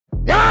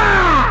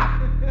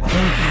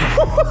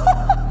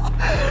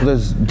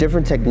There's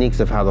different techniques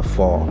of how to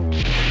fall.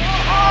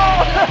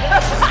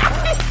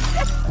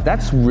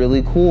 That's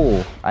really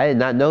cool. I did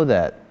not know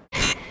that.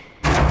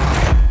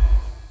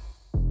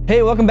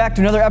 Hey, welcome back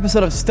to another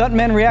episode of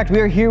Stuntmen React. We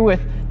are here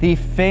with the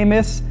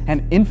famous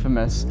and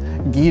infamous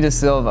Guy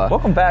DaSilva.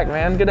 Welcome back,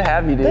 man. Good to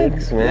have you, dude.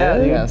 Thanks, man.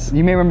 Yeah, yes.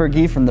 You may remember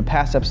Guy from the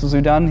past episodes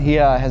we've done. He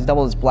has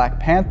doubled as Black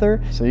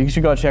Panther, so you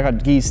should go check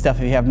out Guy's stuff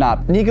if you have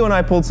not. Nico and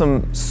I pulled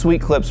some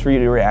sweet clips for you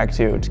to react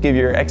to give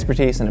your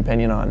expertise and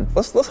opinion on.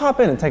 Let's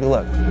hop in and take a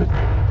look.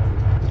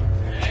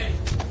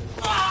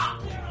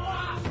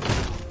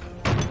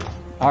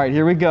 All right,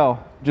 here we go.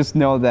 Just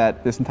know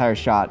that this entire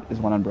shot is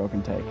one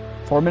unbroken take.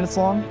 4 minutes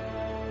long.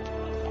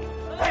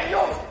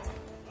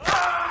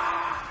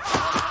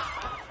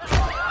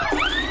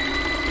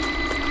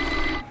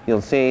 You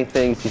don't see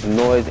anything, see some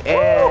noise, and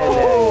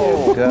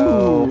there you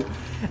go.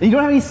 And you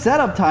don't have any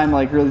setup time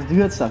like really to do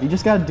that stuff. You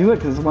just gotta do it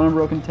because it's one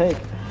unbroken take.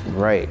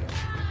 Right.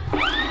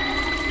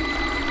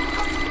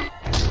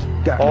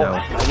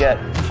 Not yet.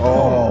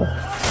 Oh.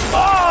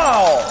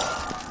 Oh!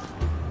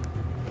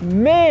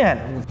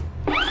 Man!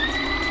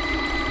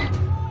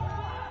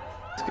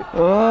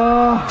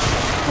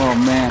 Oh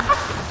man.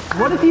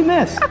 What if he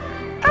missed?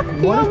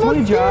 What if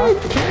Tony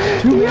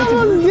Jaa? 2 He minutes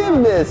almost did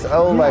miss.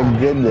 Oh my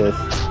goodness.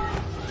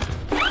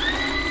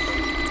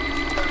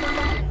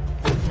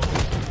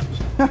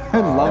 I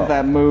love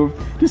that move.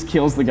 Just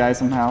kills the guy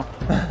somehow.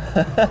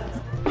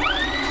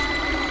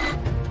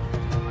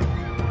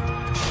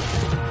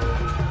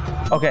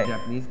 Okay.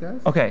 Japanese guys?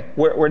 Okay,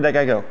 where'd that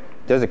guy go?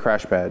 There's a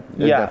crash pad.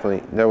 Yeah.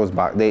 Definitely. There was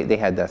they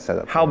had that set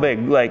up. How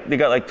big? Like, they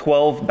got like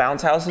 12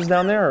 bounce houses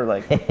down there, or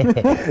like?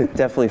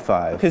 Definitely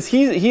 5. Because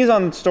he's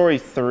on story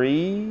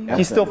 3.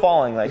 He's still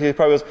falling. Like, he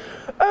probably goes,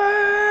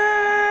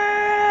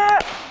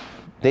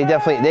 They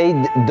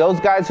definitely, those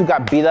guys who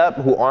got beat up,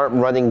 who aren't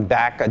running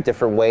back a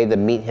different way to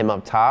meet him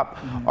up top,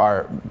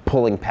 are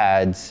pulling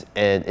pads,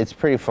 and it's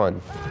pretty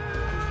fun.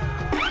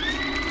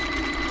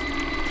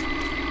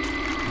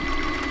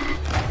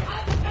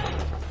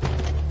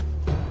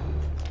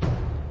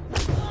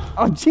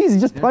 Oh jeez, he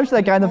just punched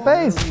that guy in the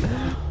face.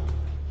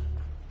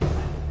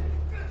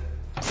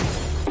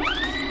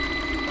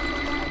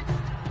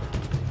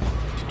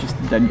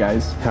 Just dead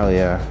guys. Hell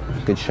yeah,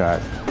 good shot.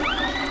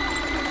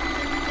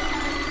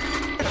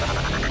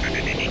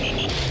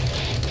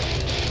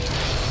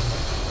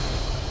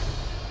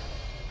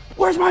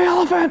 Where's my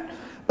elephant?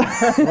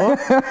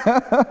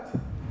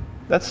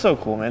 That's so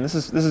cool, man. This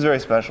is very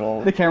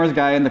special. The camera's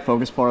guy in the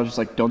focus part is just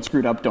like, don't screw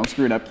it up,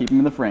 keep him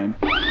in the frame.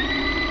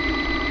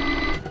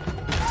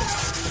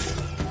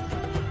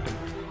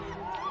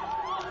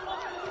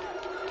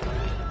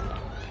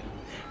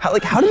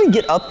 How did he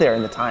get up there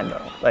in the time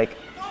though? Like,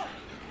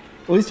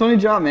 Well, he's Tony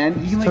Jaa, man.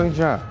 He can, like, Tony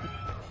Jaa.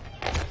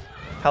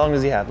 how long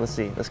does he have? Let's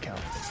see. Let's count.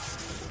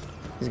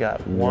 He's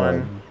got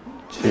 1,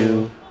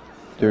 2,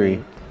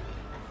 3,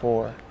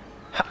 4.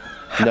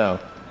 No.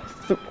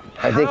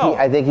 I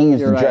think he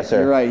used the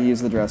dresser. You're right, he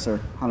used the dresser,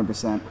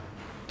 100%.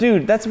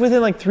 Dude, that's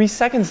within like 3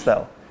 seconds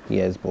though.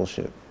 Yeah, it's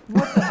bullshit.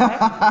 Wait,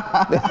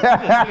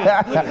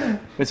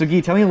 so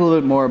Guy, tell me a little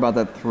bit more about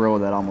that throw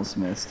that almost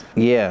missed.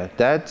 Yeah,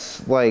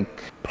 that's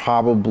like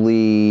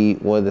probably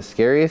one of the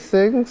scariest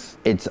things.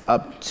 It's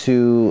up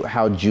to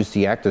how juice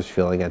the actor's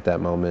feeling at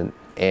that moment.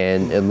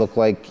 And it looked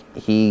like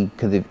he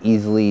could have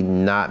easily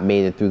not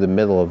made it through the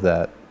middle of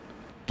that.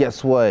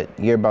 Guess what?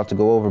 You're about to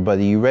go over,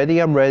 buddy. You ready?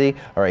 I'm ready.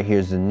 All right,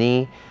 here's the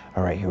knee.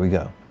 All right, here we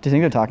go. Do you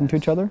think they're talking to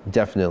each other?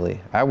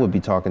 Definitely. I would be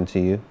talking to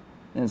you.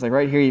 And it's like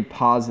right here he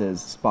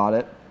pauses, spot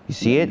it. You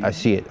see it? I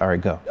see it. All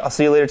right, go. I'll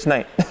see you later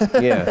tonight.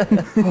 Yeah.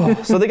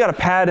 So they got a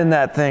pad in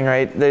that thing,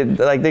 right?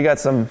 They got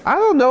some. I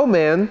don't know,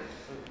 man.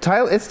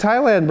 It's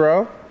Thailand,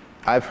 bro.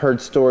 I've heard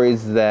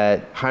stories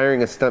that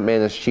hiring a stuntman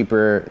is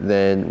cheaper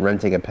than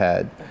renting a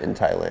pad in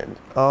Thailand.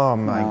 Oh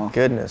my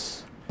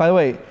goodness. By the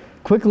way,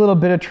 quick little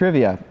bit of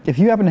trivia. If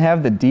you happen to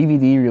have the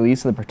DVD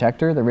release of The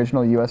Protector, the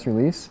original US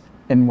release,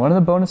 in one of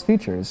the bonus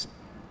features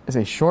is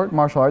a short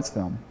martial arts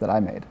film that I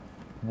made.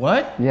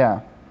 What?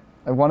 Yeah.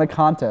 I won a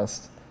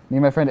contest. Me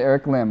and my friend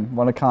Eric Lim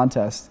won a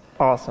contest.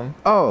 Awesome.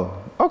 Oh,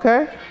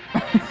 okay.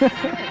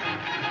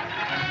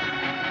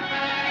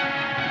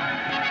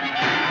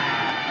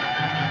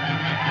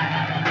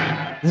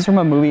 This is from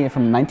a movie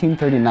from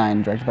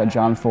 1939, directed by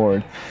John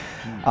Ford.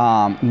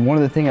 And one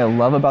of the things I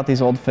love about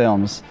these old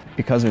films,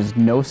 because there's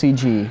no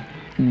CG,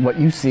 what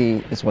you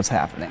see is what's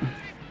happening.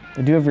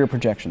 They do have rear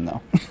projection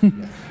though.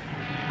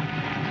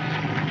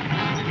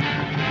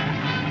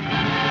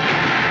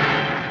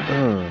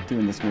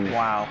 Doing this movie.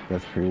 Wow.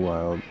 That's pretty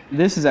wild.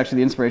 This is actually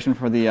the inspiration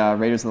for the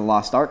Raiders of the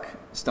Lost Ark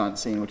stunt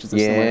scene, which is the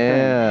similar thing.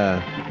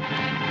 Yeah.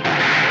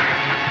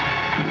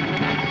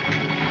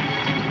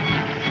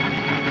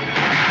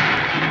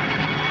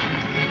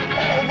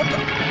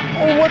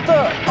 Oh, what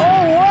the?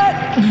 Oh,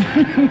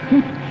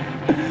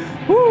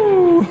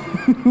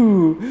 what?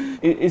 Woo!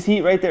 Is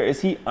he right there?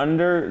 Is he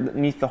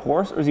underneath the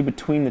horse, or is he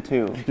between the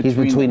two? He's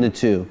between the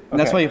two. And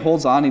that's why he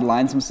holds on, he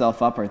lines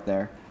himself up right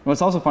there. And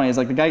what's also funny is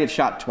like the guy gets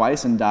shot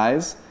twice and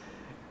dies,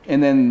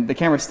 And then the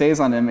camera stays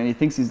on him, and he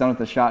thinks he's done with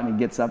the shot, and he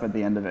gets up at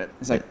the end of it.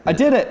 He's like, I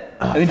did it!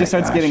 And he just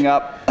starts getting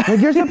up. Like,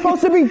 you're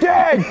supposed to be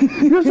dead!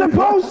 You're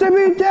supposed to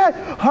be dead!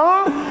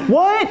 Huh?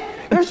 What?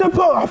 You're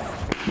supposed...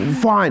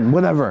 Fine,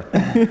 whatever.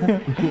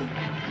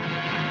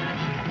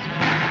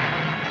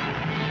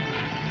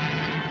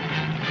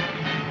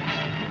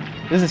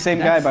 This is the same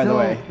guy, by the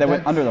way, that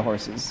went under the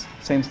horses.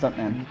 Same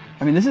stuntman.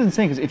 I mean, this is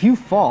insane, because if you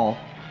fall,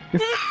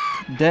 you're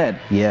dead.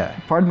 Yeah.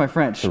 Pardon my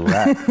French. It's a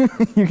wrap.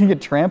 You can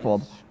get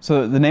trampled.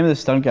 So the name of the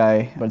stunt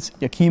guy was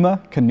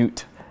Yakima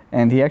Canute,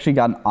 and he actually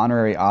got an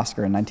honorary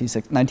Oscar in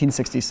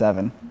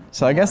 1967.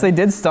 So I guess they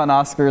did stunt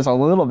Oscars a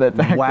little bit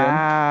back then.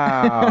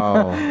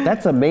 Wow.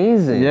 That's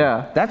amazing.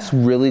 Yeah. That's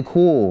really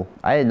cool.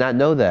 I did not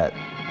know that.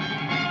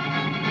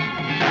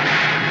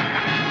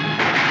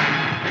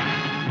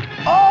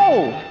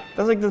 Oh!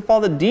 That's like the fall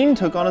that Dean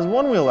took on his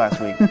one wheel last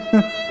week.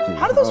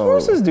 How did those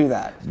horses do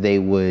that? They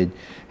would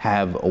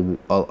have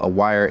a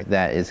wire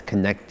that is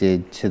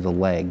connected to the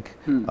leg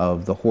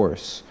of the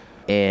horse.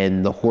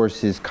 And the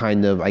horse is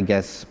kind of, I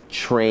guess,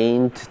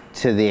 trained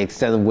to the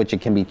extent of which it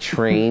can be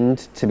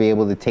trained to be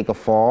able to take a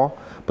fall.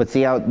 But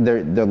see how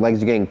their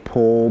legs are getting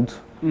pulled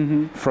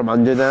from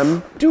under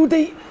them? Dude,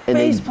 they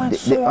face plant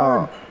so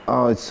hard.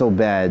 Oh, it's so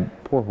bad.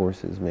 Poor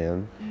horses,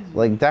 man.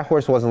 Like, that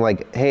horse wasn't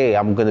like, hey,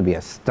 I'm gonna be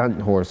a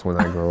stunt horse when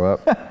I grow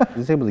up. He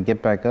was able to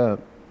get back up.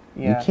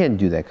 Yeah. You can't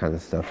do that kind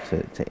of stuff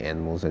to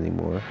animals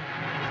anymore.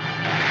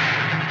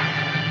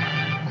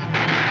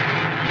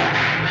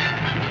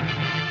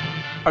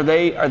 Are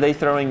they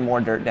throwing more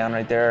dirt down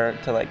right there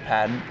to like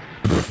pad?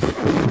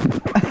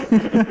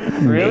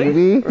 Really?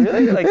 Maybe.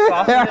 Really? Like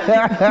soften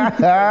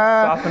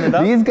it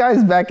up? These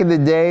guys back in the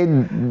day,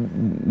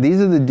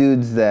 these are the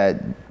dudes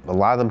that a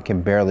lot of them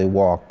can barely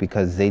walk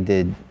because they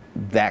did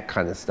that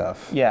kind of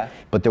stuff. Yeah.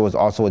 But there was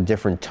also a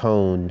different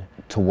tone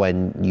to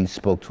when you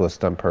spoke to a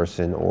stunt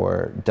person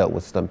or dealt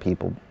with stunt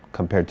people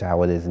compared to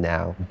how it is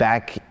now.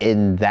 Back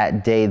in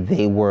that day,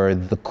 they were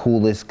the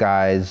coolest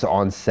guys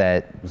on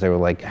set. They were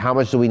like, how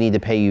much do we need to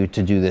pay you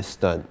to do this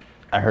stunt?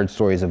 I heard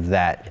stories of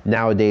that.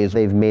 Nowadays,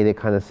 they've made it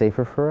kind of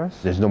safer for us.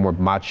 There's no more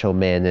macho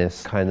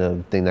man-ness kind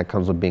of thing that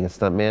comes with being a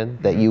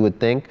stuntman that you would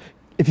think.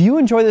 If you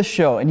enjoy this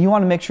show and you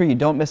want to make sure you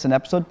don't miss an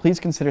episode, please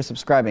consider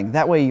subscribing.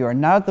 That way you are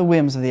not at the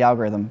whims of the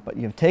algorithm, but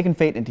you have taken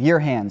fate into your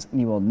hands and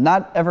you will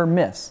not ever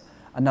miss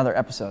another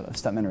episode of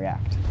Stuntmen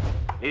React.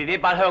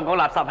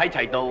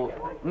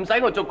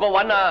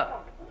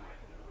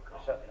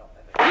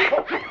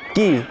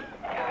 Guy,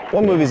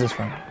 what movie is this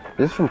from?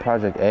 This is from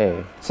Project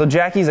A. So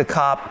Jackie's a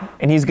cop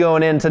and he's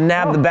going in to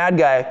nab the bad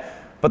guy,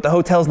 but the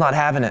hotel's not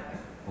having it.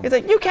 He's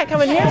like, you can't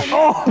come in here.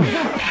 Oh,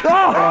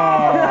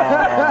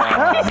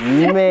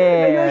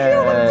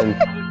 man.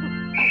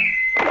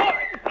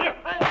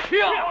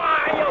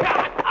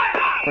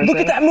 Look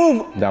at that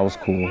move. That was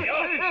cool.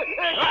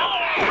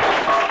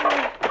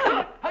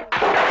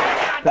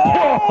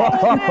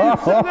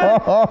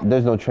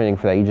 There's no training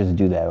for that. You just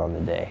do that on the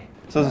day.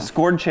 So it's a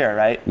scored chair,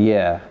 right?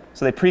 Yeah.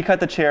 So they pre-cut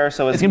the chair,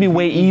 so it's gonna be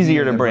way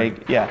easier to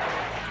break. Yeah.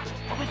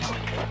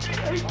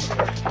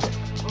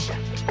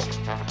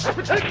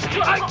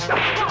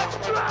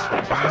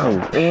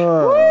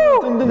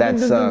 Wow. That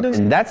sucked.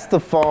 And that's the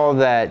fall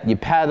that you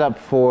pad up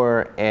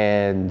for,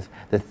 and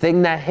the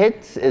thing that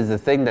hits is the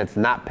thing that's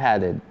not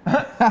padded.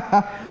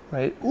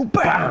 Right? Ooh,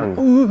 bang.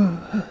 Ooh.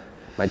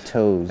 My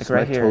toes. Like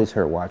right my here. toes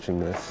hurt watching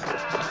this.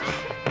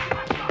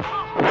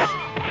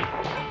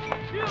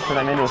 Turn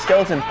that into a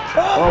skeleton.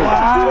 Oh,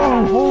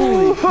 wow!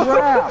 Holy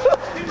crap!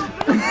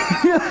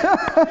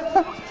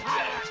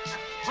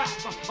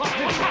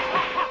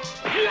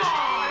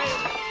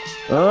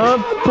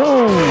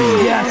 Boom!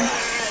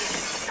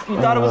 Yes! You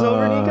thought it was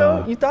over,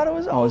 Nico? You thought it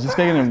was over? Oh, is this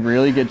guy gonna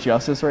really get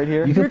justice right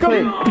here? You can play.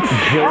 He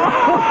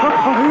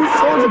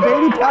throws a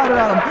baby powder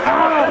at him.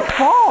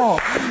 Oh, fall!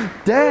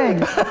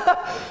 Dang!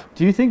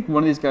 Do you think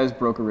one of these guys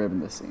broke a rib in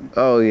this scene?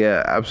 Oh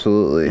yeah,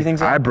 absolutely. You think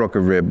so? I broke a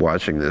rib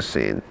watching this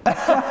scene.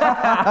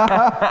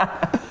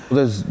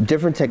 There's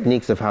different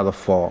techniques of how to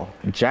fall.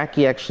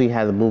 Jackie actually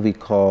had a movie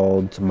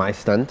called My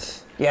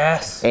Stunts.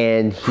 Yes.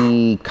 And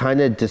he kind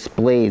of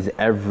displays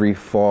every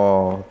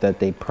fall that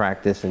they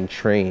practice and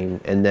train.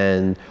 And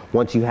then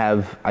once you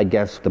have, I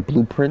guess, the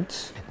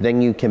blueprints,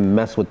 then you can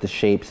mess with the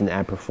shapes and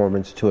add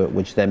performance to it,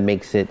 which then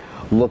makes it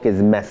look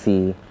as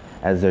messy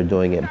as they're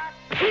doing it.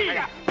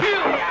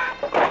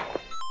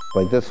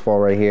 Like this fall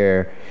right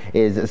here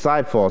is a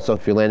side fall. So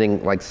if you're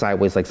landing like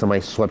sideways, like somebody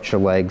swept your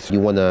legs,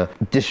 you want to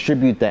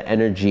distribute that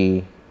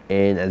energy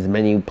in as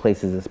many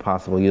places as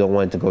possible. You don't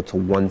want it to go to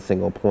one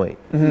single point.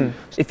 Mm-hmm.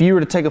 If you were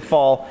to take a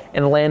fall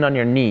and land on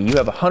your knee, you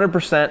have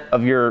 100%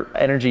 of your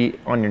energy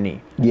on your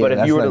knee. Yeah, but if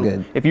that's you were not to,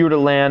 good. If you were to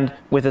land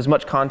with as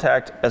much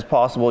contact as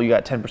possible, you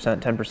got 10%,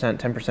 10%, 10%,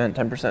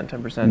 10%,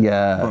 10%.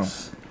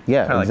 Yes. Boom.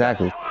 Yeah, Kinda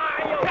exactly. Like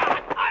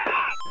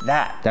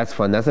that. That's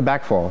fun. That's a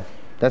back fall.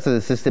 That's an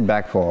assisted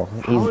back fall.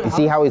 You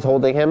see how he's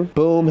holding him?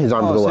 Boom, his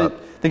arms go so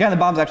up. the guy in the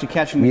bottom's actually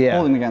catching, Yeah.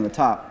 holding the guy on the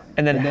top.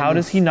 And then how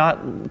does he not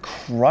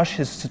crush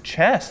his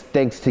chest?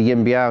 Thanks to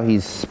Yin Biao,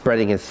 he's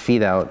spreading his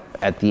feet out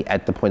at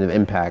the point of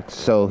impact.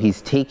 So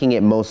he's taking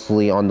it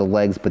mostly on the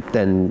legs, but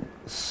then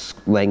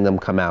letting them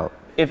come out.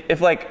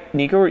 If like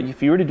Nico,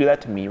 if you were to do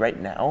that to me right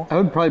now, I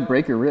would probably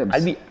break your ribs.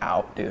 I'd be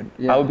out, dude.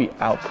 Yeah. I would be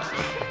out.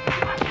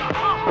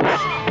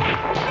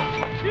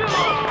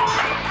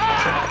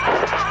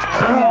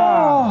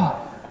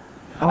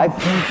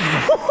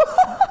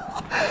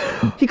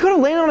 He could have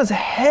landed on his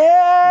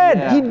head.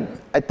 Yeah.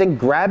 I think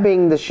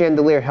grabbing the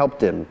chandelier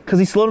helped him. Because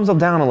he slowed himself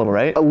down a little,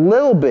 right? A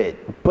little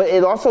bit, but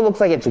it also looks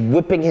like it's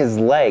whipping his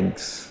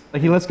legs.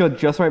 Like he lets go at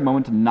just the right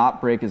moment to not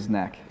break his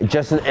neck.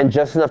 Just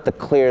enough to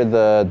clear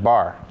the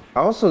bar.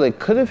 Also, they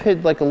could have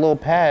hit like a little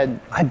pad.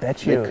 I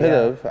bet you. They could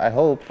have, I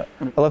hope.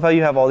 I love how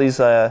you have all these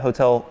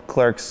hotel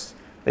clerks.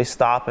 They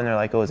stop and they're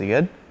like, "Oh, is he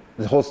good?"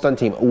 The whole stunt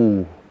team,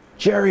 ooh.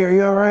 Jerry, are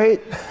you all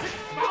right?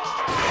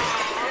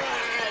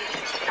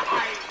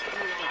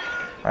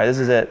 All right, this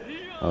is it.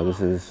 Oh,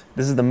 this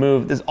is the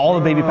move. This is all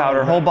the baby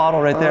powder, whole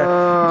bottle right there.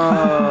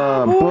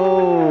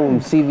 boom.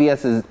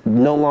 CVS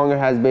no longer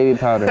has baby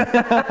powder.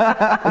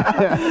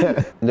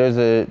 There's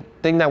a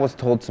thing that was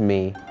told to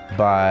me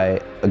by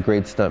a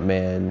great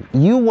stuntman.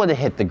 You want to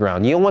hit the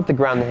ground. You don't want the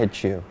ground to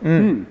hit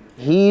you.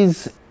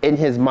 He's in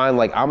his mind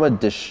like, I'm gonna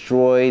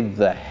destroy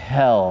the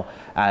hell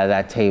out of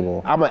that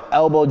table. I'm gonna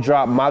elbow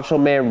drop Macho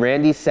Man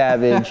Randy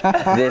Savage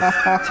this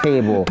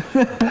table.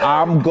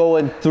 I'm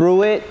going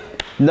through it.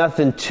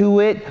 Nothing to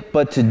it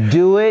but to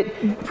do it,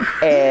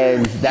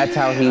 and that's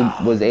how he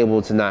was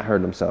able to not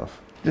hurt himself.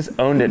 Just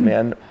owned it,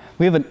 man.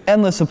 We have an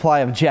endless supply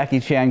of Jackie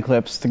Chan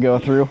clips to go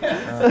through.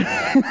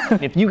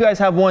 If you guys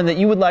have one that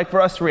you would like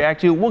for us to react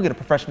to, we'll get a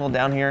professional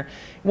down here.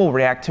 We'll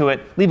react to it.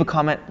 Leave a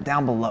comment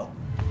down below.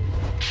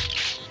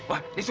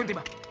 Are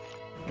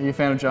you a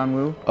fan of John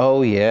Woo?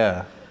 Oh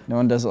yeah. No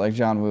one does it like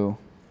John Woo.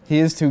 He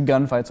is to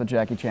gunfights what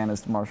Jackie Chan is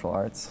to martial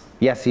arts.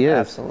 Yes, he is.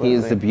 Absolutely. He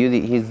is the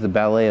beauty. He's the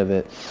ballet of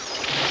it.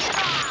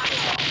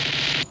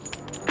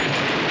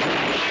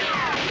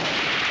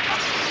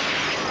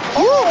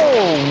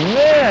 Oh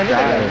man,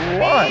 that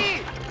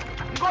launched.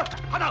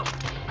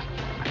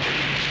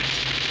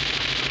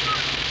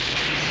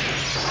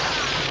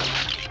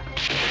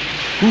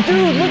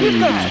 Dude, look at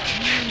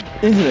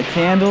that! Into the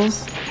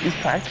candles. These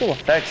practical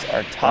effects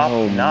are top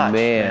Oh notch,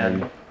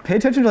 man. Pay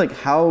attention to like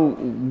how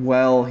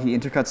well he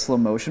intercuts slow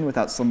motion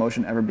without slow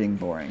motion ever being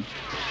boring.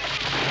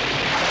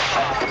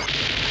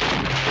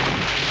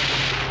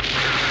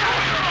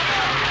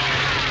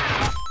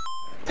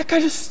 That guy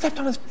just stepped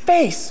on his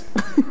face.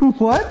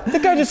 What?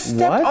 That guy just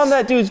stepped What? on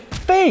that dude's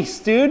face,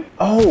 dude.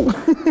 Oh.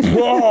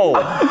 Whoa.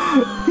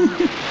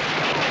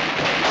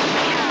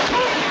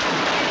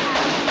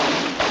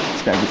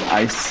 This guy gets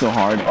iced so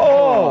hard.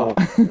 Oh,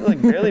 he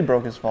like barely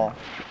broke his fall.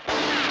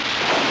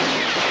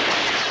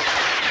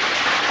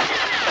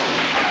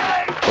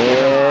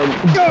 And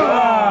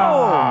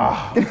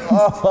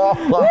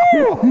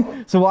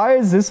So why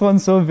is this one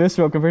so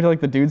visceral compared to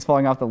like the dudes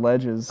falling off the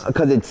ledges?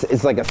 because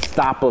it's like a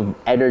stop of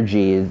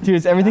energy. Dude,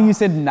 it's everything you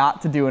said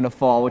not to do in a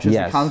fall, which is to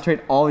Yes.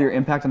 concentrate all your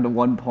impact onto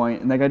one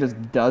point, and that guy just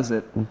does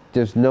it.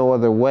 There's no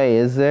other way,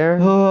 is there?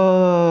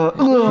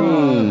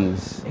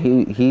 Jeez.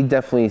 He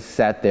definitely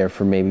sat there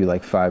for maybe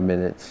like 5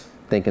 minutes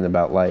thinking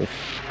about life.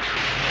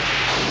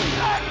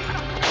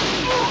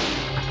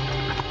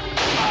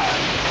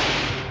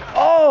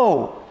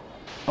 Oh.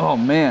 Oh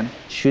man,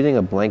 Shooting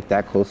a blank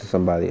that close to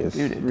somebody is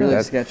really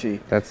that's- sketchy.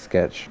 That's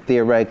sketch.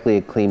 Theoretically,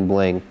 a clean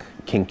blank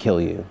can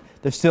kill you.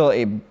 There's still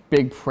a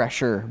big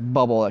pressure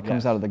bubble that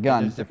comes out of the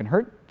gun that can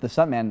hurt the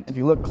stuntman. If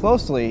you look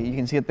closely, you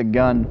can see that the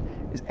gun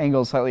is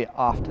angled slightly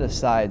off to the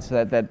side,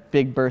 so that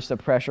big burst of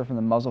pressure from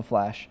the muzzle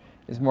flash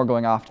is more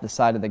going off to the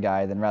side of the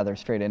guy than rather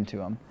straight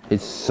into him.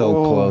 It's so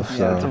close.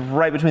 Yeah, it's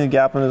right between the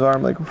gap in his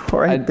arm, like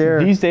right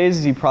there. These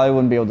days, you probably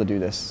wouldn't be able to do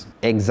this.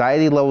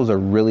 Anxiety levels are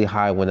really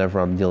high whenever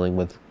I'm dealing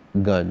with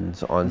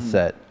guns on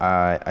set.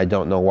 I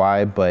don't know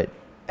why, but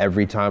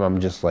every time I'm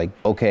just like,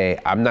 okay,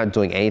 I'm not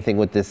doing anything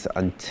with this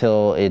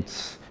until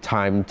it's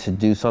time to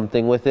do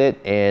something with it.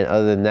 And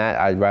other than that,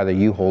 I'd rather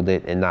you hold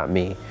it and not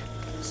me.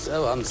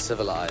 So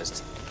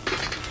uncivilized.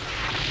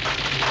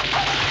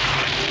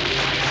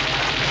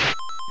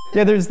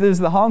 Yeah, there's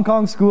the Hong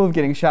Kong school of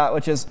getting shot,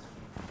 which is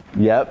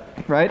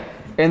Yep. right,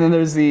 and then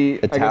there's the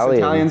I guess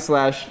Italian.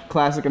 Italian /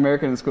 classic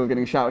American school of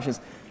getting shot, which is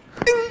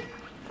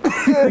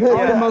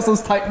all the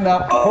muscles tighten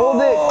up.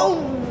 Hold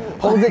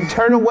it. Hold it,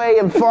 turn away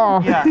and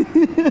fall. Yeah.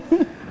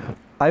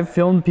 I've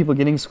filmed people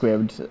getting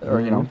squibbed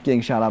or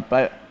getting shot up,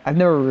 but I've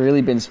never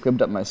really been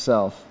squibbed up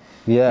myself.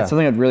 Yeah. It's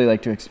something I'd really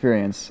like to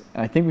experience,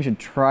 and I think we should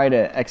try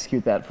to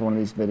execute that for one of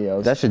these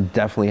videos. That should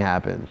definitely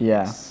happen.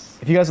 Yeah.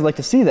 If you guys would like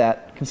to see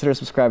that, consider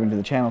subscribing to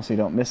the channel so you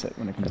don't miss it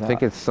when it comes out. I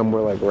think it's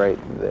somewhere like right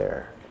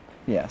there.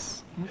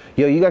 Yes.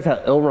 Yo, you guys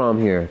have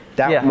Ilram here.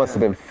 That Yeah. must have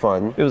been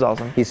fun. It was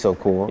awesome. He's so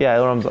cool. Yeah,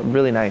 Ilram's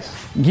really nice.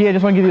 Yeah, I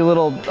just want to give you a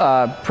little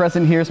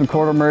present here, some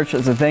quarter merch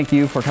as a thank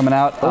you for coming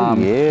out. Oh,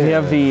 yeah. We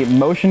have the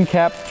motion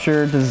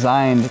capture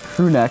designed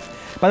crew neck.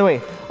 By the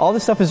way, all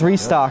this stuff is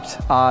restocked.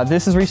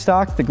 This is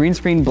restocked. The green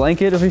screen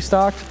blanket is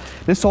restocked.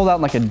 This sold out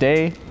in like a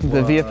day.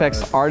 The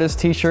VFX artist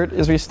t-shirt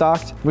is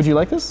restocked. Would you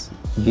like this?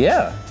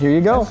 Yeah. Here you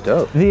go. That's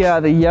dope.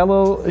 The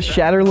yellow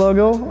shatter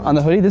logo on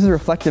the hoodie. This is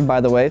reflective, by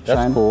the way.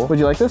 That's cool. Would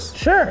you like this?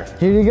 Sure.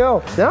 Here you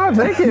go. No,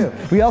 thank you.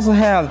 We also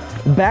have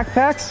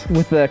backpacks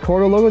with the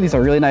Cordo logo. These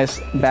are really nice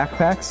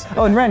backpacks.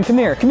 Oh, and Ren, come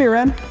here. Come here,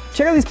 Ren.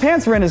 Check out these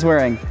pants Ren is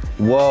wearing.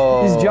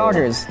 Whoa. These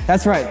joggers.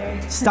 That's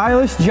right.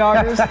 Stylish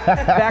joggers,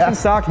 back in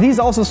stock. These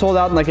also sold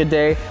out in like a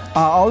day.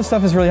 All this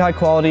stuff is really high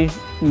quality.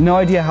 No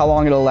idea how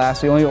long it'll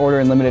last. We only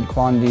order in limited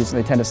quantities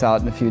and they tend to sell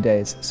out in a few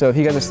days. So if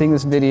you guys are seeing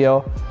this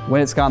video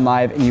when it's gone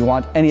live and you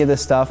want any of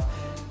this stuff,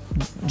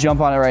 jump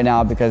on it right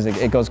now because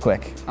it goes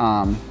quick.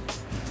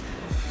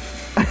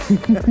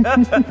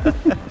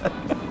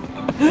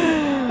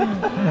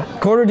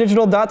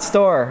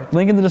 QuarterDigital.store.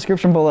 Link in the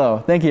description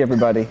below. Thank you,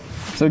 everybody.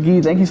 So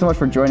Guy, thank you so much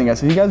for joining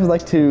us. If you guys would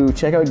like to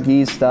check out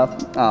Guy's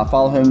stuff,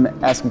 follow him,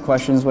 ask him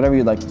questions, whatever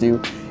you'd like to do.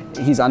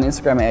 He's on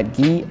Instagram at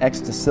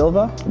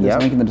GuyXDaSilva. There's a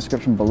link in the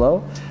description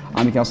below.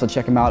 You can also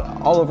check him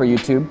out all over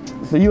YouTube.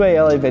 The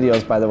UALA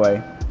videos, by the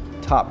way,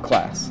 top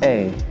class.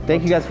 Hey,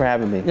 thank you guys for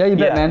having me. Yeah, you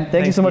bet, Yeah, man.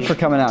 Thank you so much for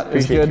coming out. It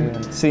was Appreciate good you,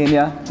 man. seeing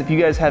ya. If you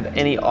guys have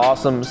any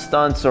awesome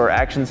stunts or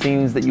action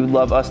scenes that you would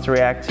love us to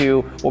react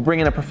to, we'll bring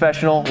in a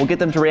professional. We'll get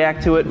them to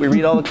react to it. We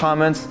read all the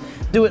comments.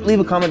 Do it. Leave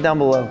a comment down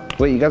below.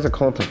 Wait, you guys are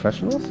calling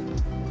professionals?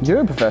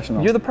 You're a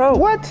professional. You're the pro.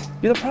 What?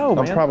 You're the pro,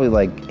 man. I'm probably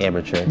like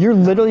amateur. You're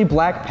literally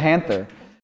Black Panther.